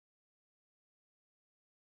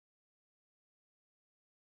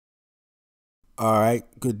All right,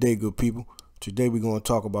 good day, good people. Today we're going to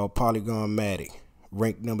talk about Polygon Matic,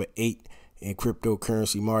 ranked number 8 in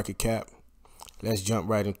cryptocurrency market cap. Let's jump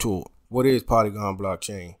right into it. What is Polygon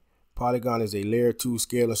blockchain? Polygon is a layer 2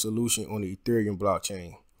 scaling solution on the Ethereum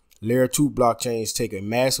blockchain. Layer 2 blockchains take a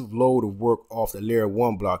massive load of work off the layer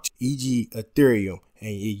 1 blockchain, e.g. Ethereum, and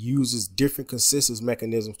it uses different consensus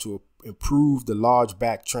mechanisms to improve the large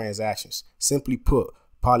batch transactions. Simply put,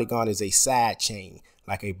 Polygon is a side chain,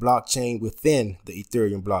 like a blockchain within the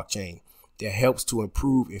Ethereum blockchain, that helps to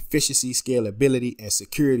improve efficiency, scalability, and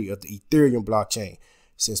security of the Ethereum blockchain.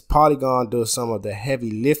 Since Polygon does some of the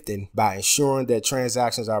heavy lifting by ensuring that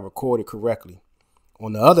transactions are recorded correctly.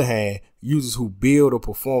 On the other hand, users who build or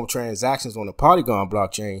perform transactions on the Polygon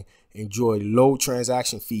blockchain enjoy low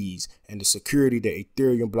transaction fees and the security that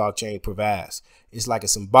Ethereum blockchain provides. It's like a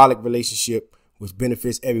symbolic relationship which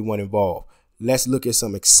benefits everyone involved. Let's look at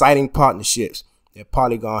some exciting partnerships that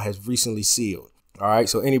Polygon has recently sealed. All right,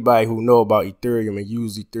 so anybody who know about Ethereum and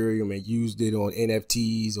used it on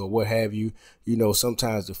NFTs or what have you, you know,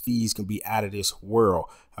 sometimes the fees can be out of this world.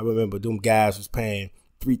 I remember them guys was paying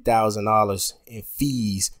 $3,000 in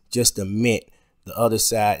fees just to mint the other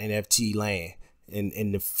side NFT land.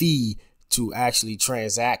 And the fee to actually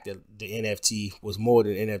transact the NFT was more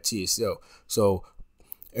than NFT itself. So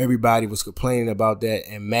everybody was complaining about that,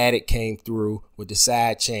 and Matic came through with the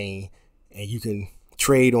side chain, and you can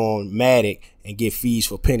trade on Matic and get fees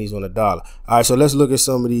for pennies on the dollar. All right, so let's look at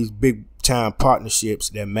some of these big time partnerships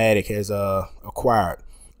that Matic has acquired.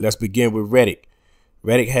 Let's begin with Reddit.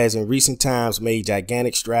 Reddit has in recent times made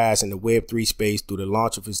gigantic strides in the Web3 space through the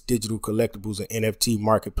launch of its digital collectibles and NFT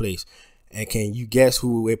marketplace. And can you guess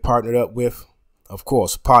who it partnered up with? Of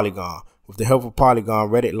course, Polygon. With the help of Polygon,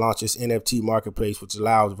 Reddit launched its NFT marketplace, which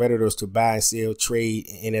allows Redditors to buy and sell, trade,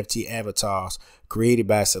 and NFT avatars created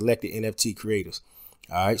by selected NFT creators.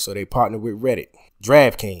 All right, so they partnered with Reddit.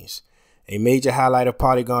 DraftKings. A major highlight of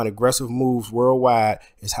Polygon's aggressive moves worldwide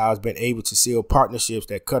is how it's been able to seal partnerships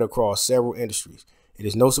that cut across several industries. It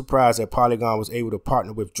is no surprise that Polygon was able to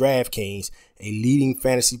partner with DraftKings, a leading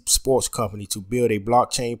fantasy sports company, to build a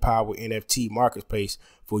blockchain-powered NFT marketplace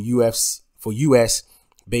for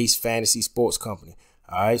US-based fantasy sports company.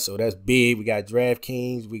 All right, so that's big. We got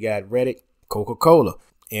DraftKings, we got Reddit, Coca-Cola.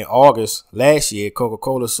 In August last year,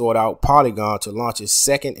 Coca-Cola sought out Polygon to launch its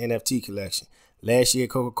second NFT collection. Last year,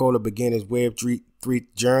 Coca-Cola began its Web3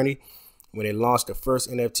 journey when it launched the first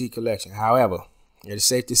NFT collection. However, it is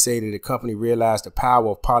safe to say that the company realized the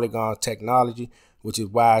power of Polygon technology, which is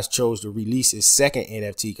why it chose to release its second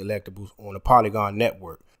NFT collectibles on the Polygon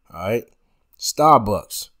network. All right.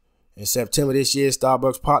 Starbucks. In September this year,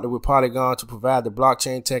 Starbucks partnered with Polygon to provide the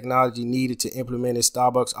blockchain technology needed to implement its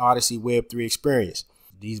Starbucks Odyssey Web3 experience.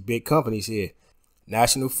 These big companies here: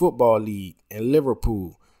 National Football League and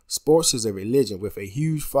Liverpool. Sports is a religion with a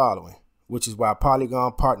huge following, which is why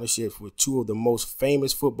Polygon partnerships with two of the most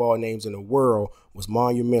famous football names in the world was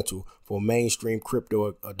monumental for mainstream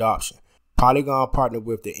crypto adoption. Polygon partnered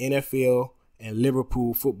with the NFL and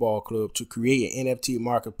Liverpool Football Club to create an NFT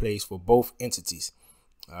marketplace for both entities.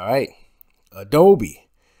 All right. Adobe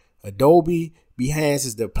Behance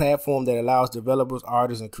is the platform that allows developers,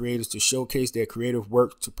 artists, and creators to showcase their creative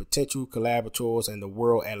work to potential collaborators and the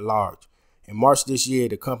world at large. In March this year,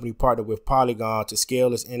 the company partnered with Polygon to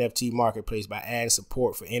scale its NFT marketplace by adding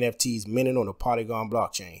support for NFTs minted on the Polygon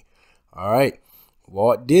blockchain. All right.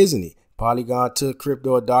 Walt Disney. Polygon took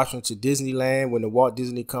crypto adoption to Disneyland when the Walt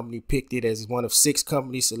Disney Company picked it as one of 6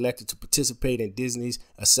 companies selected to participate in Disney's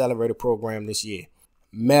accelerator program this year.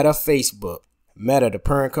 Facebook. Meta, the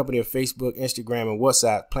parent company of Facebook, Instagram, and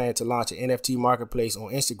WhatsApp, plan to launch an NFT marketplace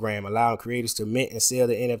on Instagram, allowing creators to mint and sell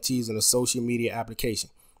their NFTs in a social media application.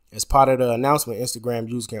 As part of the announcement, Instagram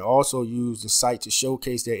users can also use the site to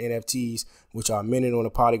showcase their NFTs, which are minted on the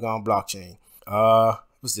Polygon blockchain.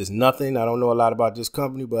 Was this Nothing? I don't know a lot about this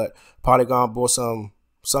company, but Polygon bought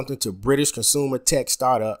something to British consumer tech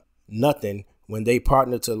startup Nothing when they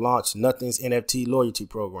partnered to launch Nothing's NFT loyalty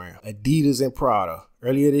program. Adidas and Prada.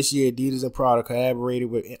 Earlier this year, Adidas and Prada collaborated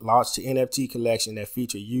with launched the NFT collection that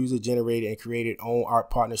featured user-generated and created own art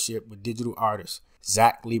partnership with digital artist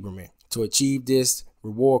Zach Lieberman. To achieve this,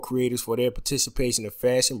 reward creators for their participation. The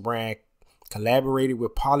fashion brand collaborated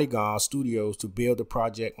with Polygon Studios to build the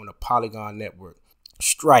project on the Polygon network.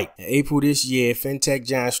 Stripe. In April this year, fintech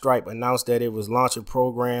giant Stripe announced that it was launching a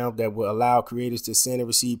program that would allow creators to send and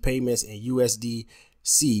receive payments in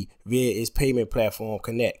USDC via its payment platform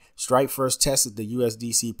Connect. Stripe first tested the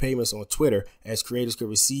USDC payments on Twitter, as creators could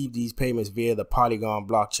receive these payments via the Polygon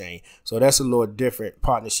blockchain. So that's a little different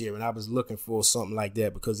partnership, and I was looking for something like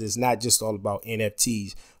that because it's not just all about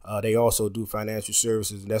NFTs. They also do financial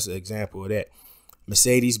services, and that's an example of that.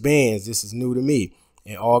 Mercedes-Benz, this is new to me.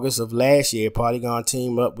 In August of last year, Polygon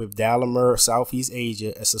teamed up with Daimler Southeast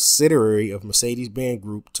Asia, a subsidiary of Mercedes-Benz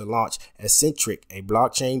Group, to launch Eccentric, a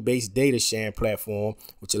blockchain-based data sharing platform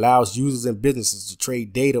which allows users and businesses to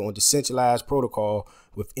trade data on decentralized protocol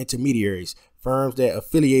with intermediaries. Firms that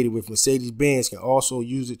affiliated with Mercedes-Benz can also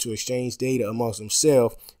use it to exchange data amongst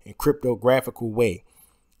themselves in cryptographical way.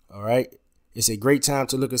 All right. It's a great time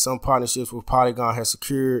to look at some partnerships with Polygon has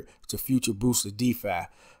secured to future boost of DeFi.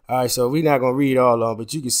 All right, so we're not going to read all of them,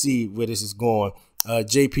 but you can see where this is going.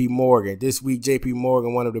 JP Morgan. This week, JP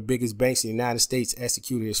Morgan, one of the biggest banks in the United States,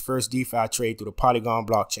 executed its first DeFi trade through the Polygon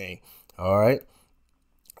blockchain. All right.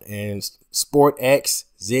 And SportX,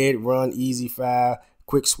 Zrun, EasyFi,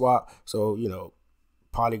 QuickSwap. So, you know,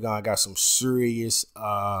 Polygon got some serious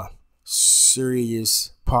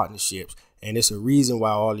partnerships. And it's a reason why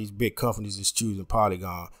all these big companies is choosing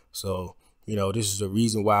Polygon. So, you know, this is a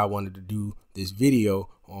reason why I wanted to do this video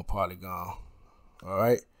on Polygon. All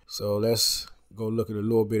right. So let's go look at a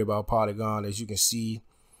little bit about Polygon. As you can see,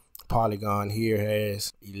 Polygon here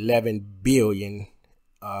has $11 billion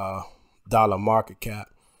market cap,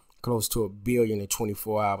 close to $1 billion in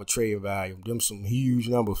 24-hour trading value. Them some huge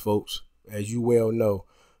numbers, folks. As you well know,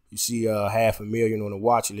 you see 500,000 on the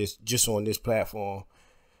watch list just on this platform.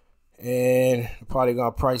 And the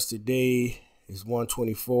Polygon price today is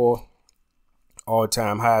 124.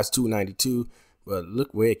 All-time high is 292. But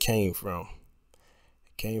look where it came from.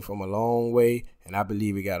 It came from a long way, and I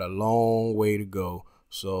believe it got a long way to go.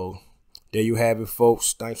 So there you have it,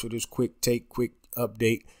 folks. Thanks for this quick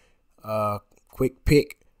update, quick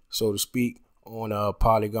pick, so to speak, on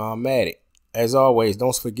Polygon Matic. As always,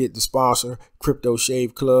 don't forget to sponsor Crypto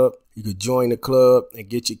Shave Club. You could join the club and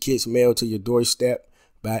get your kits mailed to your doorstep,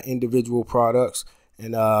 buy individual products,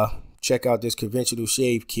 and check out this conventional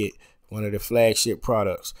shave kit, one of the flagship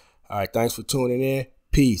products. All right, thanks for tuning in.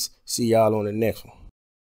 Peace. See y'all on the next one.